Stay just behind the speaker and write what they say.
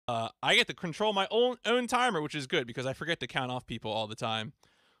I get to control my own timer, which is good because I forget to count off people all the time.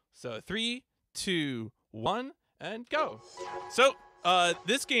 So 3, 2, 1, and go. So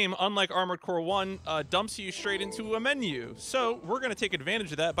this game, unlike Armored Core 1, dumps you straight into a menu. So we're going to take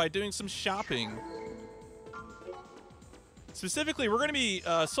advantage of that by doing some shopping. Specifically, we're going to be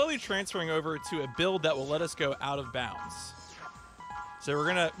slowly transferring over to a build that will let us go out of bounds. So we're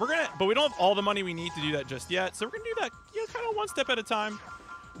gonna, but we don't have all the money we need to do that just yet. So we're gonna do that, kind of one step at a time.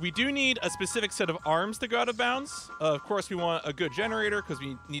 We do need a specific set of arms to go out of bounds. Of course, we want a good generator because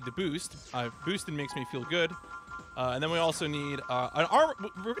we need the boost. Boosted makes me feel good. And then we also need an armor.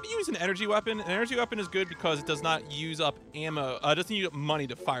 We're going to use an energy weapon. An energy weapon is good because it does not use up ammo. It doesn't use up money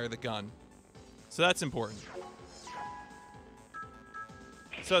to fire the gun. So that's important.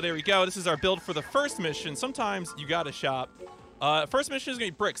 So there we go. This is our build for the first mission. Sometimes you got to shop. First mission is going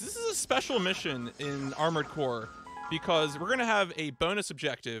to be bricks. This is a special mission in Armored Core because we're going to have a bonus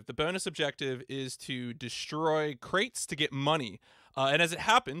objective. The bonus objective is to destroy crates to get money. And as it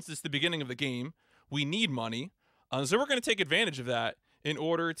happens, it's the beginning of the game. We need money. So we're going to take advantage of that in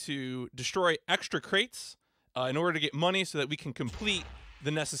order to destroy extra crates, in order to get money so that we can complete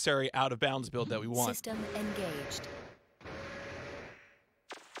the necessary out-of-bounds build that we want. System engaged.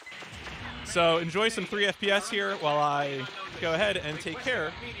 So enjoy some 3 FPS here while I go ahead and take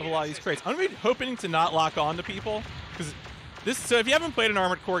care of a lot of these crates. I'm going to be hoping to not lock on to people because this. So if you haven't played an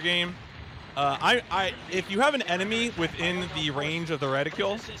Armored Core game, if you have an enemy within the range of the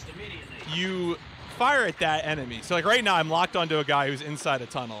reticule, you fire at that enemy. So like right now, I'm locked onto a guy who's inside a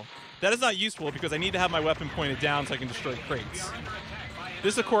tunnel. That is not useful because I need to have my weapon pointed down so I can destroy crates.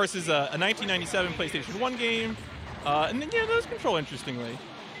 This, of course, is a 1997 PlayStation 1 game, and then those control interestingly.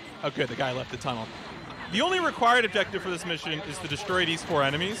 Oh, good, the guy left the tunnel. The only required objective for this mission is to destroy these 4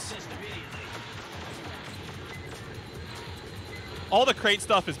 enemies. All the crate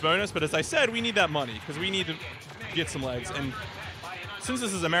stuff is bonus, but as I said, we need that money because we need to get some legs. And since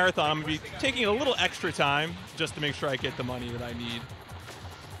this is a marathon, I'm going to be taking a little extra time just to make sure I get the money that I need.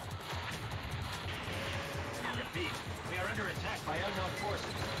 We are under attack by unknown forces.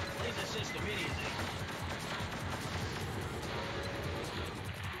 Please assist immediately.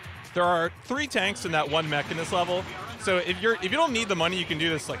 There are 3 tanks in that 1 mech in this level, so if you don't need the money, you can do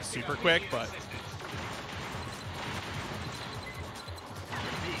this like super quick. But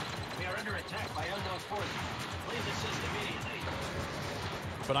We are under attack by unknown forces. Please assist immediately.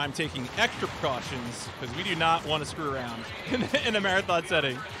 but I'm taking extra precautions because we do not want to screw around in a marathon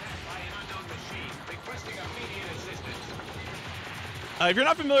setting. If you're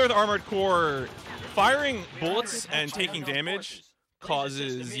not familiar with Armored Core, firing bullets and taking damage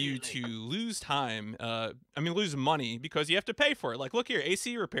causes you to lose time. Lose money because you have to pay for it. Like, look here,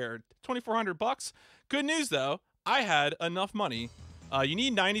 AC repaired, $2,400. Good news though, I had enough money. You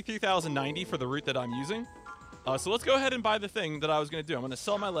need 93,090 for the route that I'm using. So let's go ahead and buy the thing that I was going to do. I'm going to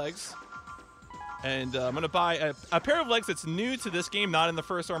sell my legs, and I'm going to buy a pair of legs that's new to this game, not in the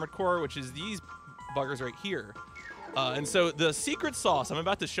first Armored Core, which is these buggers right here. And so the secret sauce, I'm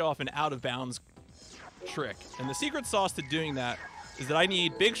about to show off an out-of-bounds trick, and the secret sauce to doing that is that I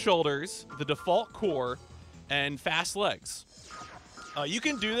need big shoulders, the default core, and fast legs. You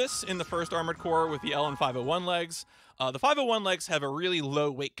can do this in the first Armored Core with the LN501 legs. The 501 legs have a really low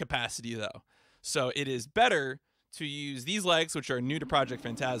weight capacity though, so it is better to use these legs, which are new to Project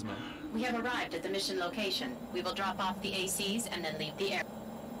Phantasma. We have arrived at the mission location. We will drop off the ACs and then leave the air.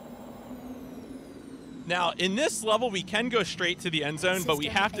 Now, in this level, we can go straight to the end zone, but we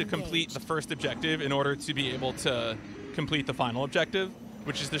have to complete the first objective in order to be able to complete the final objective,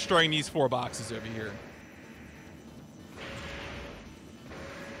 which is destroying these 4 boxes over here.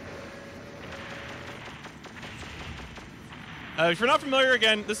 If you're not familiar,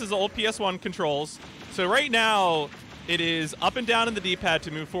 again, this is the old PS1 controls. So right now, it is up and down in the D-pad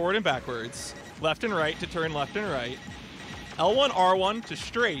to move forward and backwards, left and right to turn left and right, L1, R1 to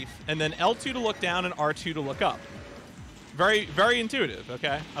strafe, and then L2 to look down and R2 to look up. Very, very intuitive,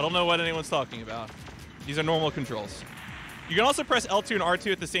 okay? I don't know what anyone's talking about. These are normal controls. You can also press L2 and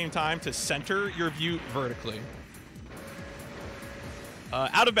R2 at the same time to center your view vertically.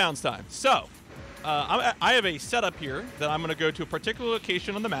 Out of bounds time. So, I have a setup here that I'm going to go to a particular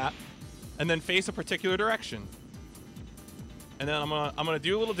location on the map and then face a particular direction. And then I'm gonna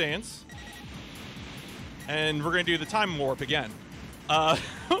do a little dance. And we're going to do the time warp again.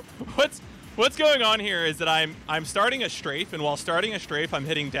 What's going on here is that I'm starting a strafe, and while starting a strafe, I'm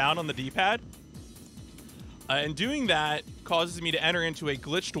hitting down on the D-pad. And doing that causes me to enter into a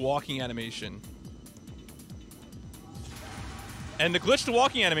glitched walking animation. And the glitched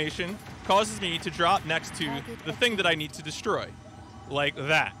walking animation causes me to drop next to the thing that I need to destroy. like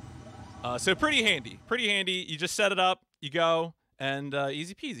that. So pretty handy. Pretty handy. You just set it up, you go, and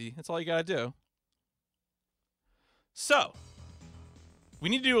easy peasy. That's all you gotta do. So, we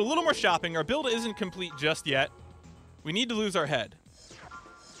need to do a little more shopping. Our build isn't complete just yet. We need to lose our head.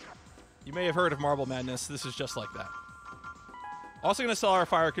 You may have heard of Marble Madness. This is just like that. Also going to sell our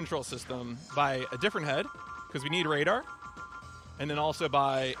fire control system, buy a different head, because we need radar, and then also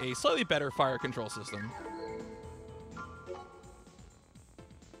buy a slightly better fire control system.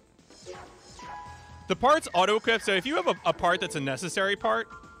 The parts auto-equip, so if you have a part that's a necessary part,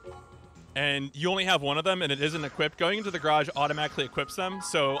 and you only have one of them and it isn't equipped, going into the garage automatically equips them.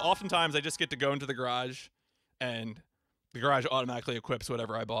 So oftentimes I just get to go into the garage and the garage automatically equips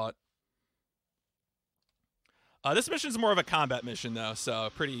whatever I bought. This mission's more of a combat mission though, so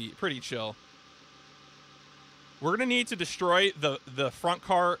pretty chill. We're gonna need to destroy the front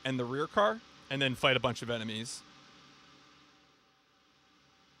car and the rear car and then fight a bunch of enemies.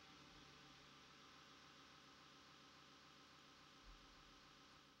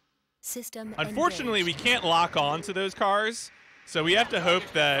 System Unfortunately, we can't lock on to those cars, so we have to hope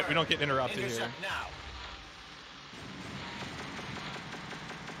that we don't get interrupted here. Now.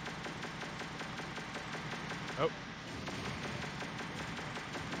 Oh.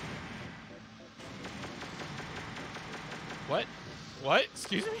 What? What?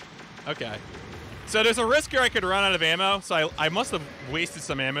 Excuse me? Okay. So there's a risk here I could run out of ammo, so I must have wasted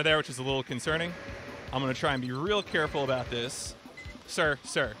some ammo there, which is a little concerning. I'm going to try and be real careful about this. Sir,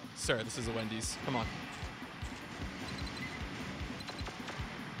 this is a Wendy's. Come on.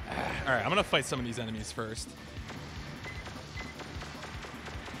 All right, I'm going to fight some of these enemies first.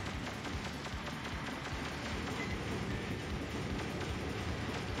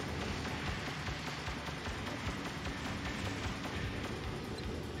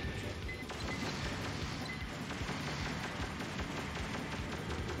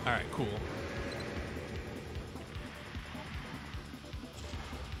 All right, cool.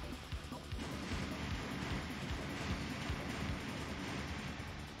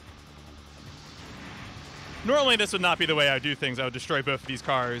 Normally, this would not be the way I would do things. I would destroy both of these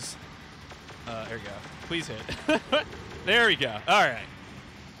cars. There we go. Please hit. There we go. All right.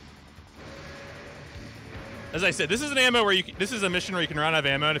 As I said, this is an ammo where this is a mission where you can run out of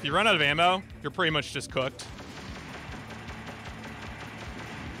ammo, and if you run out of ammo, you're pretty much just cooked.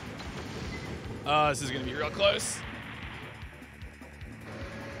 This is gonna be real close.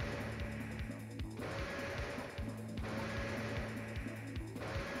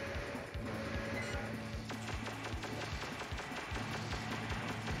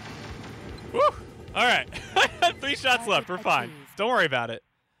 Woo! All right, 3 shots left. We're fine. Don't worry about it.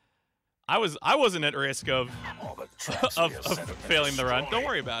 I wasn't at risk of failing the run. Don't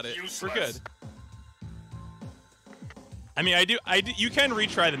worry about it. We're good. I mean, you can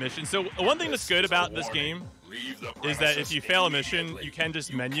retry the mission. So one thing that's good about this game is that if you fail a mission, you can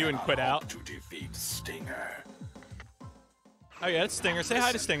just menu and quit out. To defeat Stinger. Oh yeah, it's Stinger. Say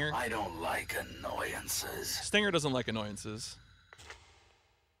hi to Stinger. I don't like annoyances. Stinger doesn't like annoyances.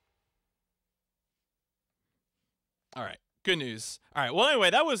 All right, good news. All right, well anyway,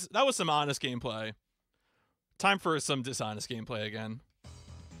 that was some honest gameplay. Time for some dishonest gameplay again.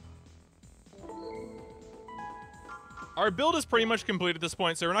 Our build is pretty much complete at this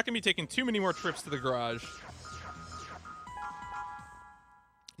point, so we're not going to be taking too many more trips to the garage.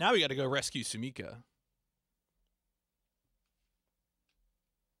 Now we got to go rescue Sumika.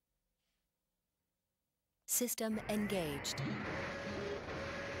 System engaged.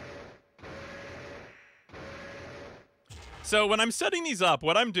 So when I'm setting these up,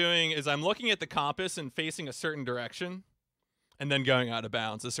 what I'm doing is I'm looking at the compass and facing a certain direction, and then going out of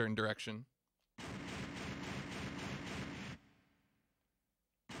bounds a certain direction.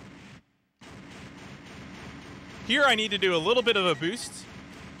 Here I need to do a little bit of a boost.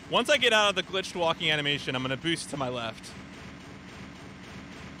 Once I get out of the glitched walking animation, I'm going to boost to my left.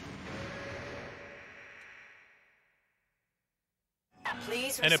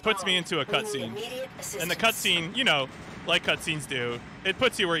 And it puts me into a cutscene. And the cutscene, you know, like cutscenes do, it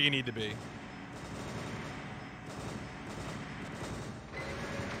puts you where you need to be.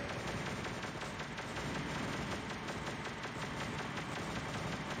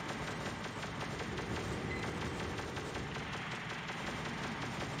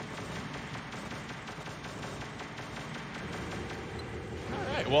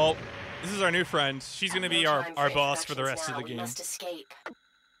 Well, this is our new friend. She's going to be our boss for the rest of the game.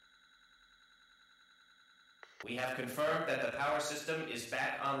 We have confirmed that the power system is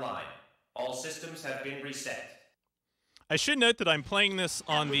back online. All systems have been reset. I should note that I'm playing this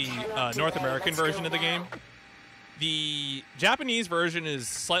on the North American version of the game. The Japanese version is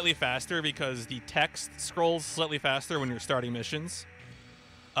slightly faster because the text scrolls slightly faster when you're starting missions.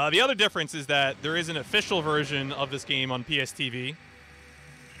 The other difference is that there is an official version of this game on PSTV,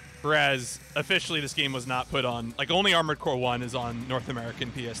 whereas officially this game was not put on, like only Armored Core 1 is on North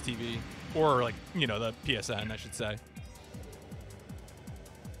American PSTV, or like, you know, the PSN, I should say.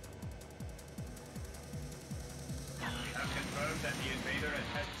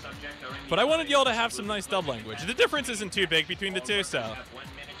 But I wanted y'all to have some nice dub language. The difference isn't too big between the two, so.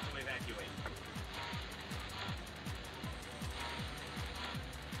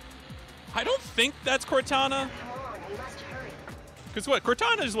 I don't think that's Cortana. Because what,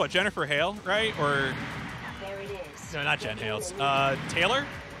 Cortana is what, Jennifer Hale, right? Or, There it is. no, not Jen Hales. Taylor?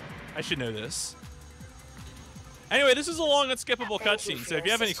 I should know this. Anyway, this is a long, unskippable cutscene, so if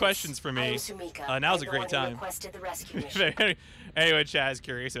you have any questions for me, now's a great time. Anyway, Chad's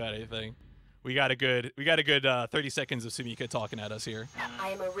curious about anything. We got a good 30 seconds of Sumika talking at us here. I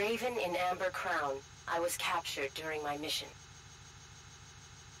am a Raven in Amber Crown. I was captured during my mission.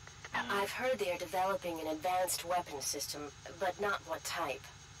 I've heard they are developing an advanced weapon system, but not what type.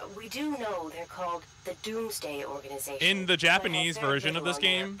 We do know they're called the Doomsday Organization. In the Japanese version of this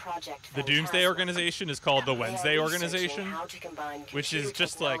game, the Doomsday Organization is called the Wednesday Organization, which is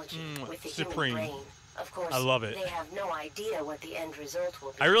just like supreme. Of course, I love it. They have no idea what the end result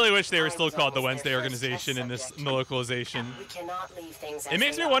will be. I really wish they were still called the Wednesday Organization in the localization. We cannot leave things It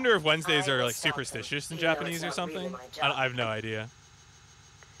makes me wonder if Wednesdays are like superstitious in Japanese or something. I have no idea.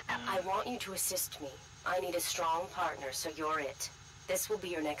 I want you to assist me. I need a strong partner, so you're it. This will be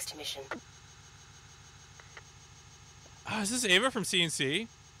your next mission. Oh, is this Ava from CNC?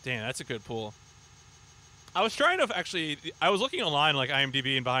 Damn, that's a good pull. I was trying to actually, I was looking online like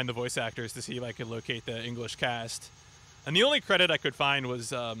IMDb and behind the voice actors to see if I could locate the English cast. And the only credit I could find was,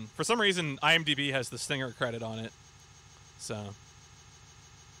 for some reason, IMDb has the Stinger credit on it. So.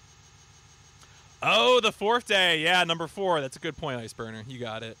 Oh, the fourth day. Yeah, number 4. That's a good point, Iceburner. You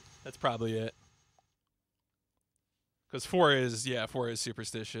got it. That's probably it. Because 4 is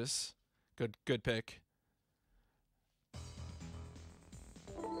superstitious. Good pick.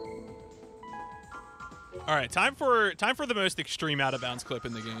 All right, time for the most extreme out of bounds clip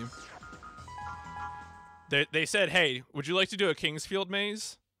in the game. They said, "Hey, would you like to do a Kingsfield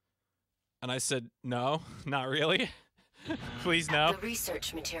maze?" And I said, "No, not really." Please no. The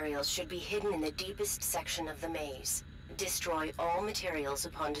research materials should be hidden in the deepest section of the maze. Destroy all materials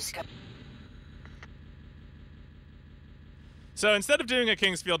upon discovery. So instead of doing a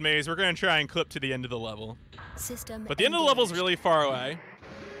Kingsfield maze, we're going to try and clip to the end of the level. System but the end of the level is really far away.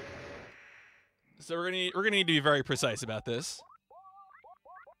 So we're gonna need to be very precise about this.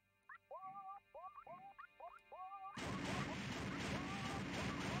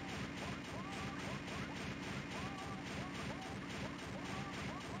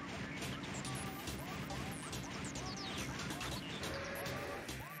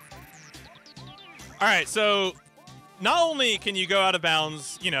 All right, so not only can you go out of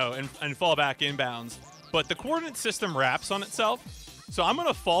bounds, you know, and fall back in bounds, but the coordinate system wraps on itself. So I'm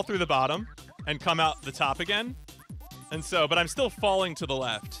gonna fall through the bottom and come out the top again. And so, but I'm still falling to the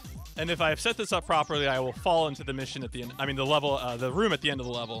left. And if I've set this up properly, I will fall into the mission at the end. I mean, the level, the room at the end of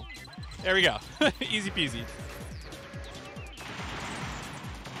the level. There we go. Easy peasy.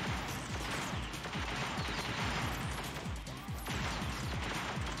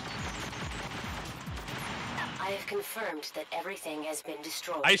 I have confirmed that everything has been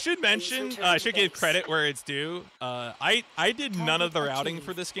destroyed. I should mention, I should give credit where it's due. I did none of the routing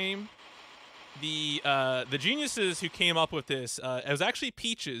for this game. The geniuses who came up with this, it was actually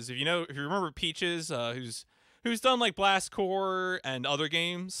Peaches. If you remember Peaches, who's done like Blast Core and other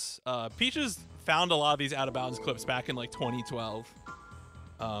games. Peaches found a lot of these out of bounds clips back in like 2012.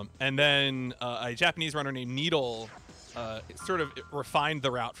 And then a Japanese runner named Needle sort of refined the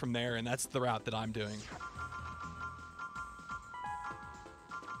route from there, and that's the route that I'm doing.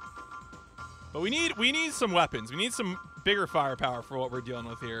 But we need some weapons. We need some bigger firepower for what we're dealing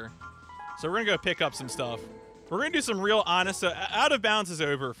with here. So we're going to go pick up some stuff. We're going to do some real honest... out of bounds is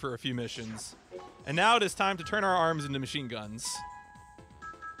over for a few missions. And now it is time to turn our arms into machine guns.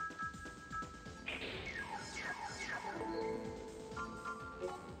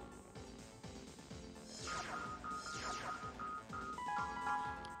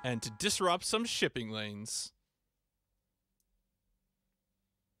 And to disrupt some shipping lanes.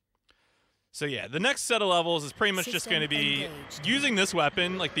 So yeah, the next set of levels is pretty much just going to be using this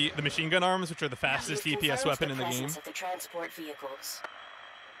weapon, like the machine gun arms, which are the fastest DPS weapon in the game. Of the transport vehicles.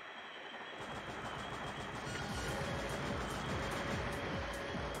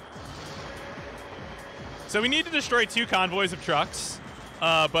 So we need to destroy 2 convoys of trucks,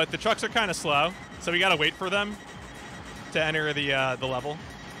 but the trucks are kind of slow, so we gotta wait for them to enter the level.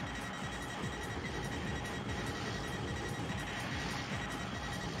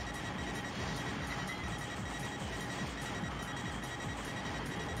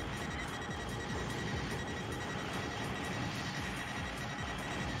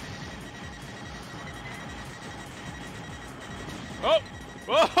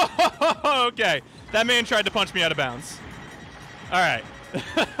 Oh, okay. That man tried to punch me out of bounds. All right.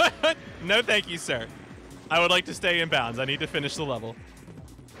 No, thank you, sir. I would like to stay in bounds. I need to finish the level.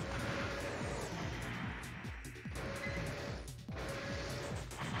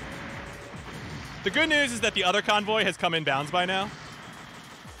 The good news is that the other convoy has come in bounds by now.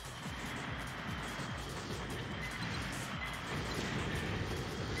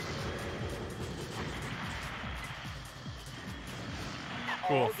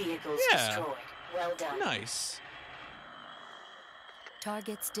 Cool. All vehicles destroyed. Well done. Nice.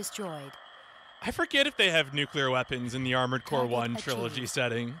 Targets destroyed. I forget if they have nuclear weapons in the Armored Core 1 trilogy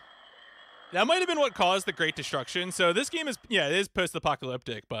setting. That might have been what caused the Great Destruction. So this game is, yeah, it is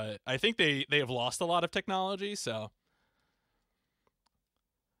post-apocalyptic, but I think they have lost a lot of technology, so.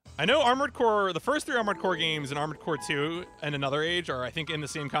 I know Armored Core, the first 3 Armored Core games and Armored Core 2 and Another Age are, I think, in the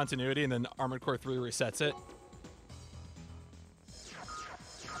same continuity, and then Armored Core 3 resets it.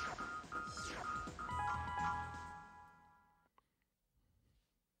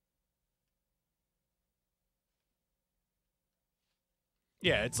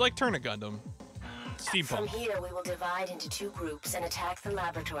 Yeah, it's like Turn a Gundam. Steampunk. From here, we will divide into 2 groups and attack the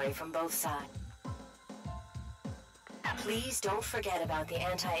laboratory from both sides. Please don't forget about the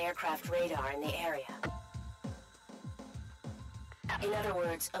anti-aircraft radar in the area. In other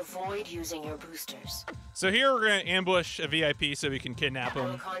words, avoid using your boosters. So here we're going to ambush a VIP so we can kidnap I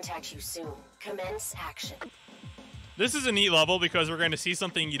will him. contact you soon. Commence action. This is a neat level because we're going to see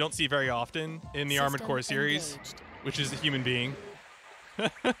something you don't see very often in the Armored System Core series, engaged. which is a human being.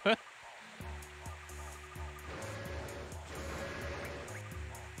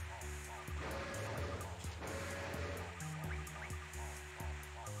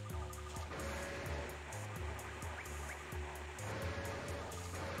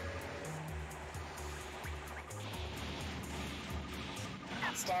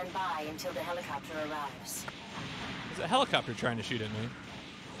 Stand by until the helicopter arrives. There's a helicopter trying to shoot at me.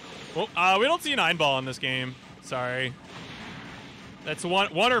 Well, we don't see an 9-ball in this game. Sorry. That's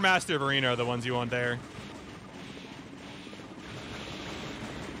one or Master of Arena are the ones you want there.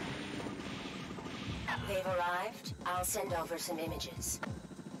 They've arrived. I'll send over some images.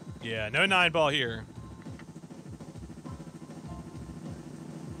 Yeah, no 9-ball here.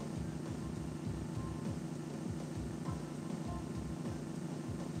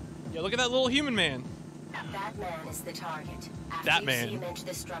 Yeah, look at that little human man. That man is the target. After That you man. see him enter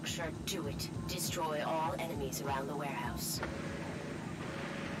the structure, do it. Destroy all enemies around the warehouse.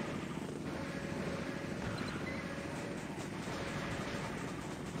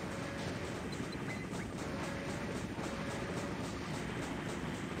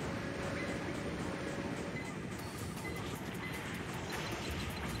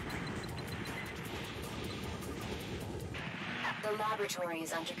 The laboratory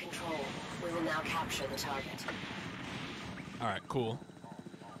is under control. We will now capture the target. All right, cool.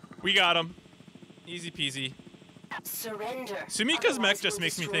 We got him. Easy peasy. Surrender. Sumika's mech Otherwise just we'll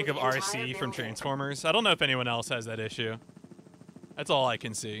makes me destroy think of the entire RC from building. Transformers. I don't know if anyone else has that issue. That's all I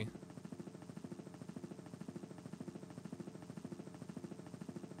can see.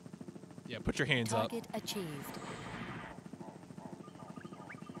 Yeah, put your hands up. Target achieved.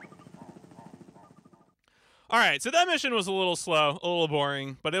 All right, so that mission was a little slow, a little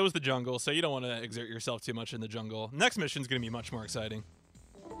boring, but it was the jungle, so you don't want to exert yourself too much in the jungle. Next mission's going to be much more exciting.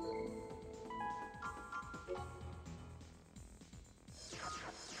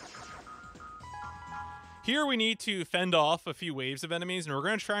 Here we need to fend off a few waves of enemies, and we're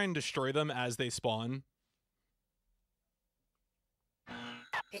going to try and destroy them as they spawn.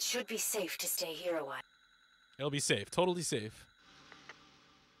 It should be safe to stay here a while. It'll be safe, totally safe.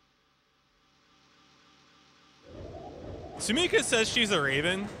 Sumika says she's a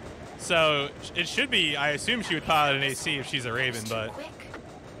Raven, so it should be, I assume she would pilot an AC if she's a Raven, but... Quick.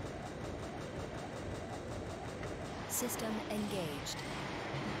 System engaged.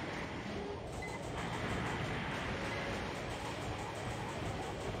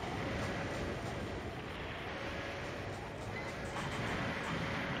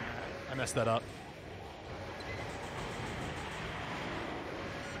 I messed that up.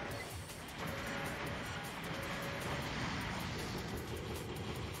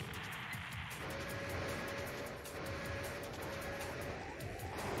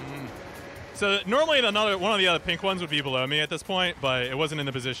 So normally one of the other pink ones would be below me at this point, but it wasn't in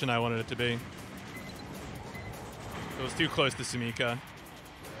the position I wanted it to be. It was too close to Sumika.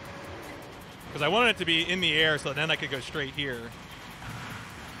 Because I wanted it to be in the air so then I could go straight here.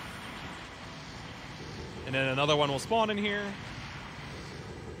 And then another one will spawn in here.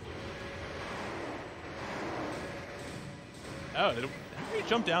 Oh, did it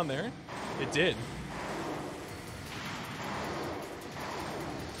jump down there? It did.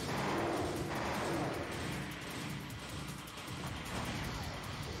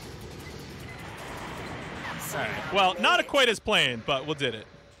 Alright, well, not quite as planned, but we'll did it.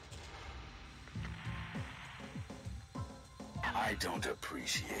 I don't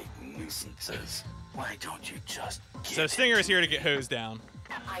appreciate nuisances. Why don't you just get So Stinger is here to get hosed down.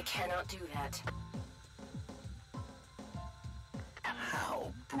 I cannot do that.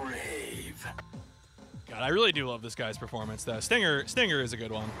 How brave. God, I really do love this guy's performance, though. Stinger is a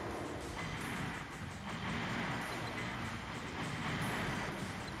good one.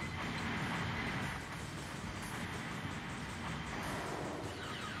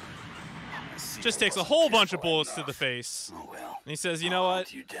 Just takes a whole bunch of bullets to the face. Oh well. And he says, "You know what?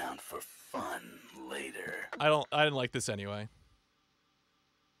 Hunt you down for fun later." I didn't like this anyway."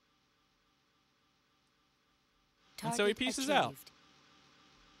 And so he pieces out.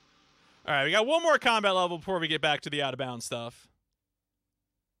 All right, we got one more combat level before we get back to the out of bounds stuff.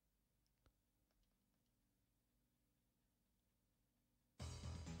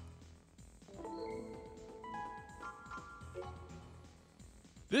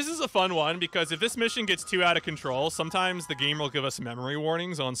 This is a fun one because if this mission gets too out of control, sometimes the game will give us memory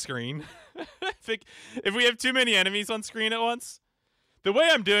warnings on screen. If we have too many enemies on screen at once. The way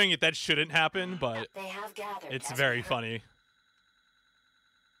I'm doing it, that shouldn't happen, but They have gathered. it's as very we heard. funny.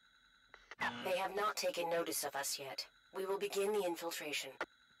 They have not taken notice of us yet. We will begin the infiltration.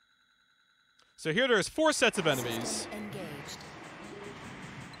 So here there's 4 sets of enemies. Engaged.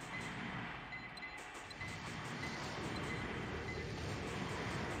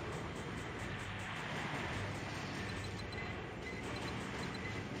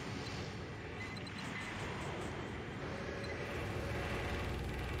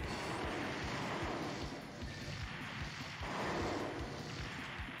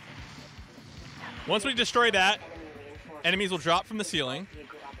 Once we destroy that, Enemy reinforcements. enemies will drop from the ceiling. Be a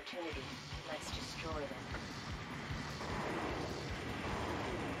good opportunity. Let's destroy them.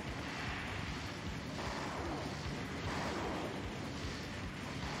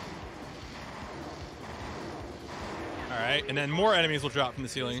 Alright, and then more enemies will drop from the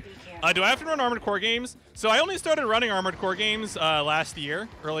ceiling. Do I have to run Armored Core games? So I only started running Armored Core games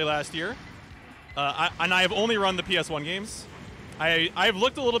early last year. And I have only run the PS1 games. I've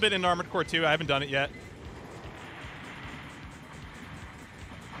looked a little bit in Armored Core 2. I haven't done it yet.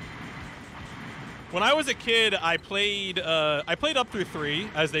 When I was a kid, I played up through 3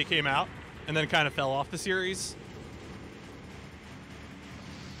 as they came out, and then kind of fell off the series.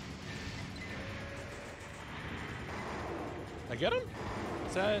 I get him?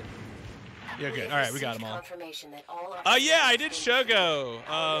 Is that? Yeah, good. All right, we got them all. Confirmation that all Yeah, I did Shogo.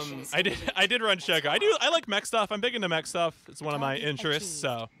 I did run Shogo. I like mech stuff. I'm big into mech stuff. It's one of my interests,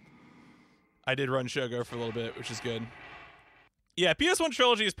 so I did run Shogo for a little bit, which is good. Yeah, PS1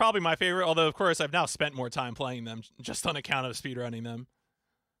 Trilogy is probably my favorite, although of course I've now spent more time playing them just on account of speedrunning them.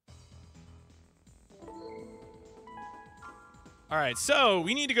 All right, so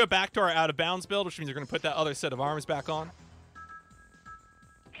we need to go back to our out of bounds build, which means we're going to put that other set of arms back on.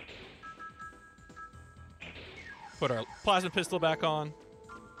 Put our plasma pistol back on.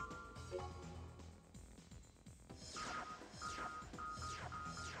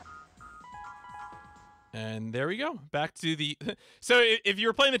 And there we go. Back to the... So if you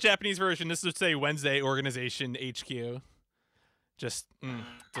were playing the Japanese version, this would say Wednesday Organization HQ. Just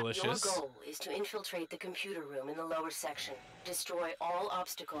delicious. Your goal is to infiltrate the computer room in the lower section. Destroy all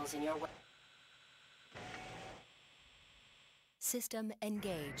obstacles in your way. System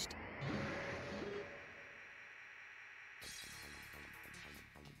engaged.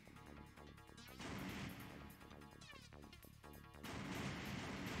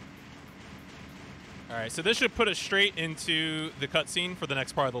 All right, so this should put us straight into the cutscene for the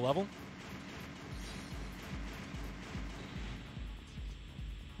next part of the level.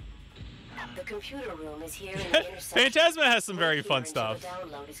 The computer room is here in the intersection. Phantasma has some very Wait fun here stuff. until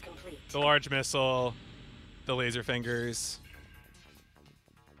the download is complete. The large missile, the laser fingers.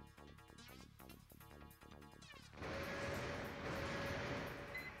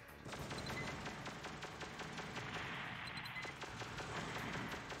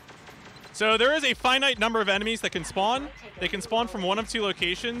 So there is a finite number of enemies that can spawn. They can spawn from one of two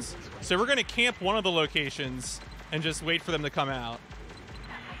locations. So we're going to camp one of the locations and just wait for them to come out.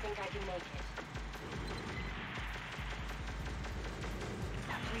 I think I can make it.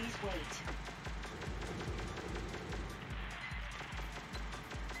 Please wait.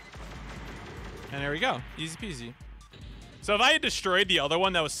 And there we go. Easy peasy. So if I had destroyed the other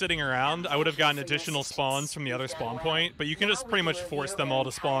one that was sitting around, I would have gotten additional spawns from the other spawn point, but you can just pretty much force them all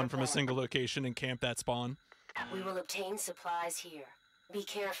to spawn from a single location and camp that spawn. We will obtain supplies here. Be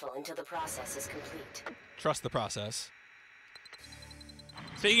careful until the process is complete. Trust the process.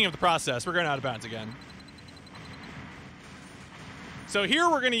 Speaking of the process, we're going out of bounds again. So here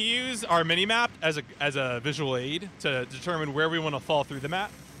we're going to use our mini-map as a visual aid to determine where we want to fall through the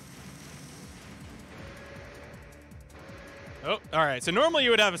map. Oh, all right. So normally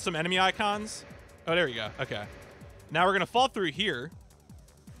you would have some enemy icons. Oh, there we go. Okay. Now we're going to fall through here.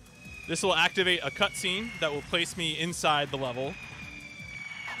 This will activate a cutscene that will place me inside the level.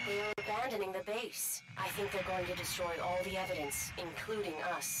 They are abandoning the base. I think they're going to destroy all the evidence, including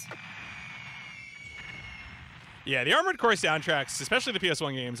us. Yeah, the Armored Core soundtracks, especially the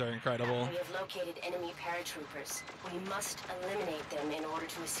PS1 games, are incredible. We have located enemy paratroopers. We must eliminate them in order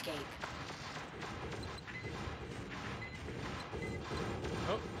to escape.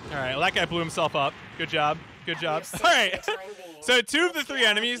 Oh, all right. Well, that guy blew himself up. Good job. Good job. All right. So 2 of the 3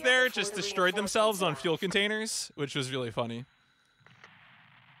 enemies there just destroyed themselves on fuel containers, which was really funny.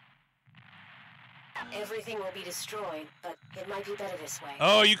 Everything will be destroyed, but it might be better this way.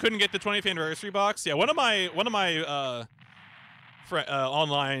 Oh, you couldn't get the 20th anniversary box? Yeah, one of my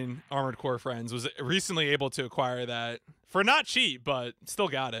online Armored Core friends was recently able to acquire that for not cheap, but still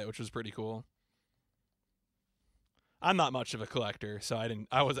got it, which was pretty cool. I'm not much of a collector, so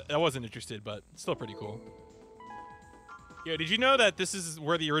I wasn't interested, but still pretty cool. Yo, did you know that this is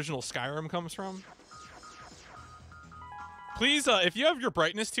where the original Skyrim comes from? Please, if you have your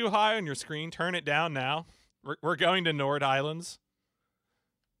brightness too high on your screen, turn it down now. We're going to Nord Islands.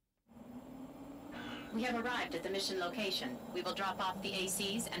 We have arrived at the mission location. We will drop off the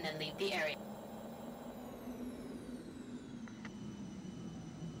ACs and then leave the area.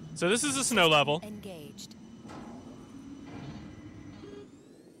 So this is a snow level. Engaged.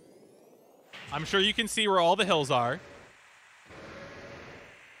 I'm sure you can see where all the hills are.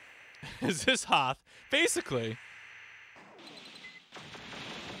 Is this Hoth? Basically.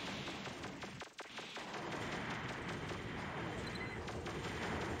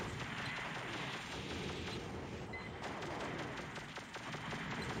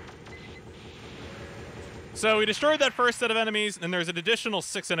 So we destroyed that first set of enemies, and there's an additional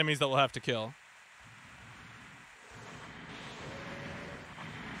 6 enemies that we'll have to kill.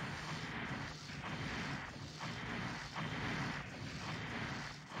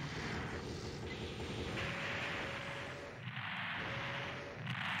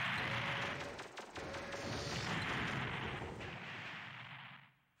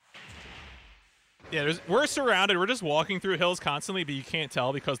 Yeah, we're surrounded. We're just walking through hills constantly, but you can't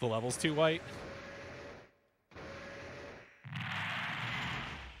tell because the level's too white.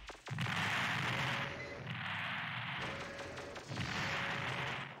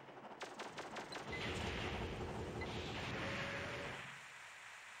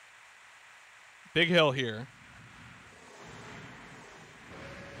 Big hill here.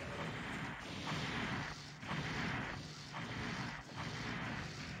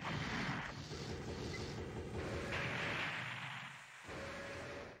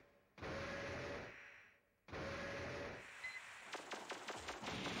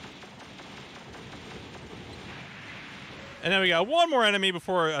 And then we got one more enemy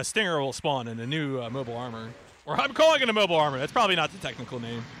before a Stinger will spawn in a new mobile armor. Or I'm calling it a mobile armor. That's probably not the technical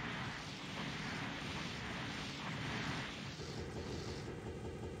name.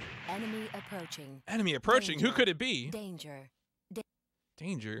 Enemy approaching. Enemy approaching? Danger. Who could it be? Danger.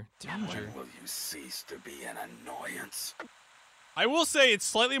 Danger. When will you cease to be an annoyance? I will say it's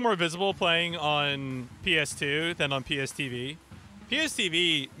slightly more visible playing on PS2 than on PSTV.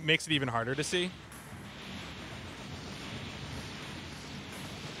 PSTV makes it even harder to see.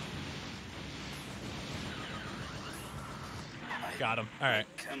 Got him. All right.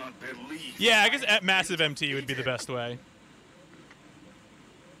 I cannot believe. Yeah, I guess at massive MT would be the best way.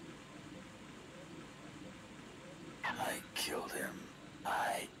 I killed him.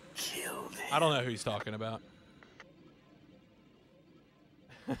 I killed him. I don't know who he's talking about.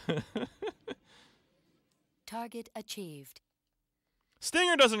 Target achieved.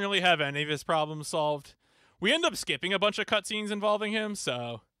 Stinger doesn't really have any of his problems solved. We end up skipping a bunch of cutscenes involving him,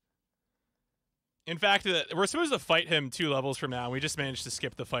 so In fact, we're supposed to fight him 2 levels from now, and we just managed to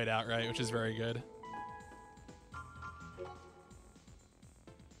skip the fight outright, which is very good.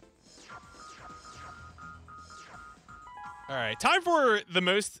 All right, time for the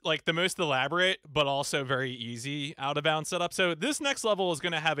most elaborate, but also very easy out-of-bounds setup. So this next level is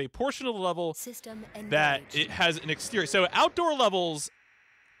going to have a portion of the level that it has an exterior. So outdoor levels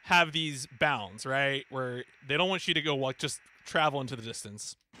have these bounds, right, where they don't want you to go just travel into the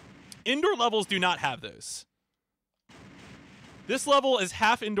distance. Indoor levels do not have those. This level is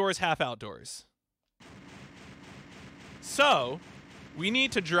half indoors, half outdoors. So we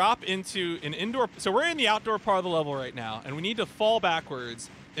need to drop into an indoor. So we're in the outdoor part of the level right now, and we need to fall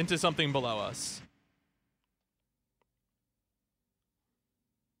backwards into something below us.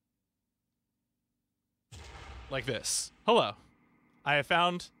 Like this. Hello. I have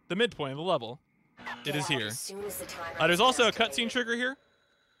found the midpoint of the level. It is here. There's also a cutscene trigger here.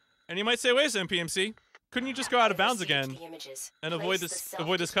 And you might say, wait a second, PMC. Couldn't you just go out of bounds again and avoid this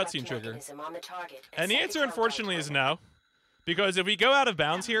cutscene trigger? And the answer, unfortunately, is no. Because if we go out of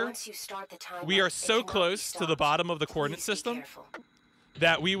bounds here, we are so close to the bottom of the coordinate system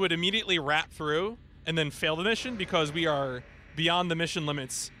that we would immediately wrap through and then fail the mission because we are beyond the mission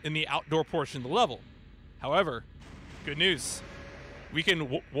limits in the outdoor portion of the level. However, good news. We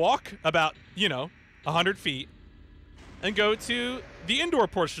can walk about, 100 feet and go to the indoor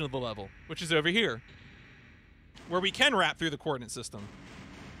portion of the level, which is over here, where we can wrap through the coordinate system.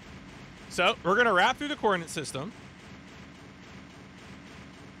 So we're going to wrap through the coordinate system.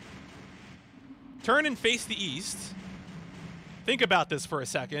 Turn and face the east. Think about this for a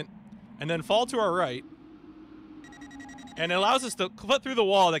second. And then fall to our right. And it allows us to clip through the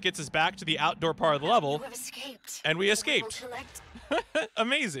wall that gets us back to the outdoor part of the level. You have escaped. And we escaped.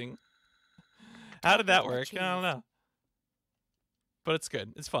 Amazing. How did that work? I don't know. But it's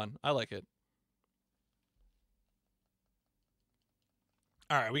good. It's fun. I like it.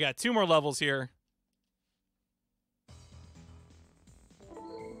 All right, we got 2 more levels here.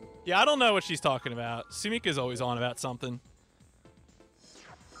 Yeah, I don't know what she's talking about. Sumika's always on about something.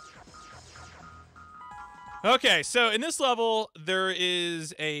 Okay, so in this level, there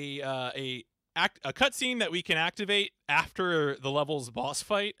is a cutscene that we can activate after the level's boss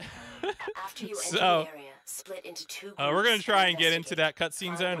fight. After you enter the area, split into 2 groups. We're going to try and get into that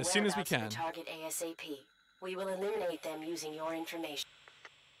cutscene zone as soon as we can. Target ASAP. We will eliminate them using your information.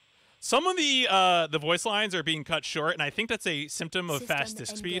 Some of the voice lines are being cut short, and I think that's a symptom of fast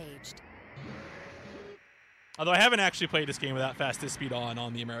disk speed. Although I haven't actually played this game without fast disk speed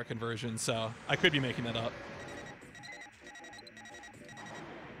on the American version, so I could be making that up.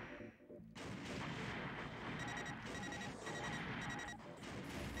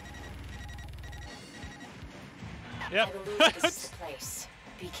 Yep. I believe this is the place.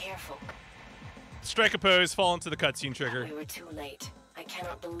 Be careful. Strike a pose, fall into the cutscene trigger. We were too late. I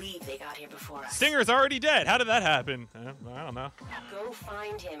cannot believe they got here before us. Stinger's already dead. How did that happen? I don't know. Go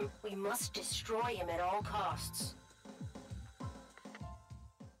find him. We must destroy him at all costs.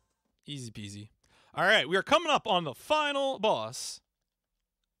 Easy peasy. All right, we are coming up on the final boss.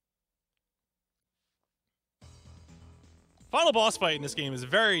 Final boss fight in this game is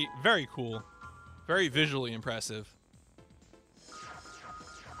very, very cool. Very visually impressive.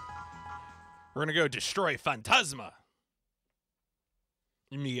 We're going to go destroy Phantasma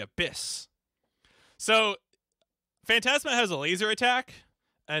in the abyss. So, Phantasma has a laser attack,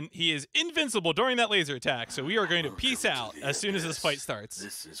 and he is invincible during that laser attack, so we are going to peace out as soon as this fight starts.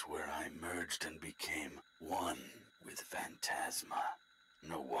 This is where I merged and became one with Phantasma.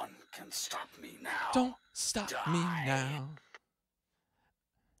 No one can stop me now. Don't stop me now.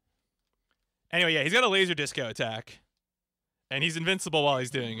 Anyway, yeah, he's got a laser disco attack, and he's invincible while he's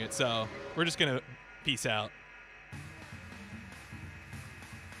doing it, so we're just going to peace out.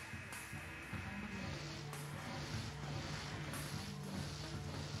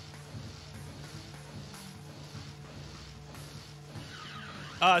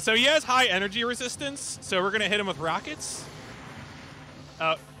 So he has high energy resistance, so we're going to hit him with rockets.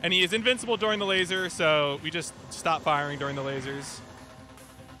 And he is invincible during the laser, so we just stop firing during the lasers.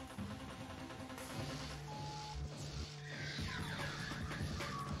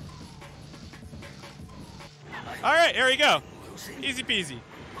 All right, there you go. Easy peasy.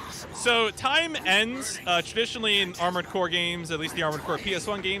 So time ends, traditionally in Armored Core games, at least the Armored Core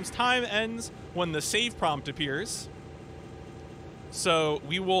PS1 games, time ends when the save prompt appears. So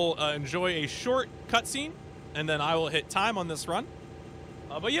we will enjoy a short cutscene, and then I will hit time on this run.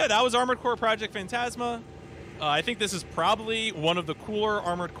 But yeah, that was Armored Core Project Phantasma. I think this is probably one of the cooler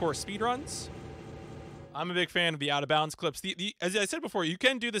Armored Core speedruns. I'm a big fan of the out of bounds clips. As I said before, you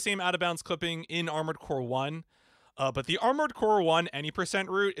can do the same out of bounds clipping in Armored Core 1, but the Armored Core 1 any percent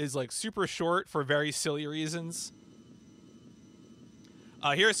route is like super short for very silly reasons.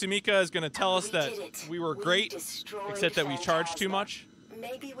 Here, Sumika is going to tell us that we were great, except that we charged too much.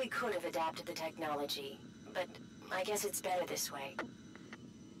 Maybe we could have adapted the technology, but I guess it's better this way.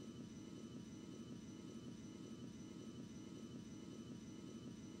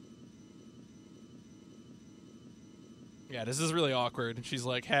 Yeah, this is really awkward. And she's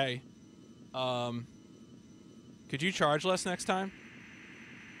like, hey, could you charge less next time?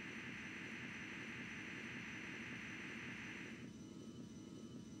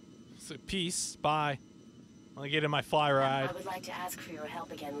 So, peace, bye. I'll get in my fly ride. I would like to ask for your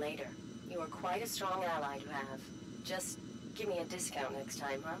help again later. You are quite a strong ally to have. Just give me a discount next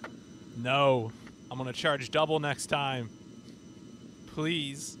time, huh? No, I'm gonna charge double next time.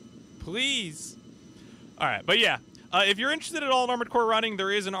 Please, please. All right, but yeah. If you're interested at all in Armored Core running, there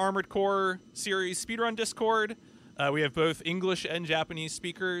is an Armored Core series speedrun Discord. We have both English and Japanese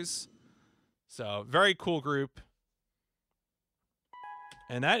speakers. So, very cool group.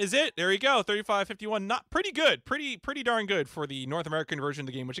 And that is it. There you go. 3551. Not pretty good. Pretty darn good for the North American version of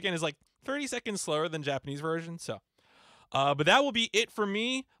the game, which again is like 30 seconds slower than Japanese version. So, but that will be it for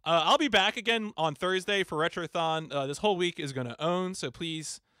me. I'll be back again on Thursday for Retrothon. This whole week is going to own. So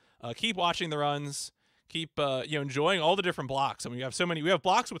please keep watching the runs. Keep enjoying all the different blocks. I mean, we have so many. We have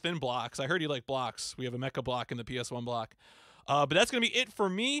blocks within blocks. I heard you like blocks. We have a mecha block in the PS1 block. But that's going to be it for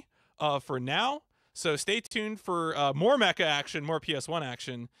me for now. So stay tuned for more mecha action, more PS1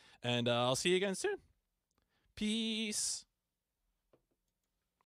 action, and I'll see you again soon. Peace.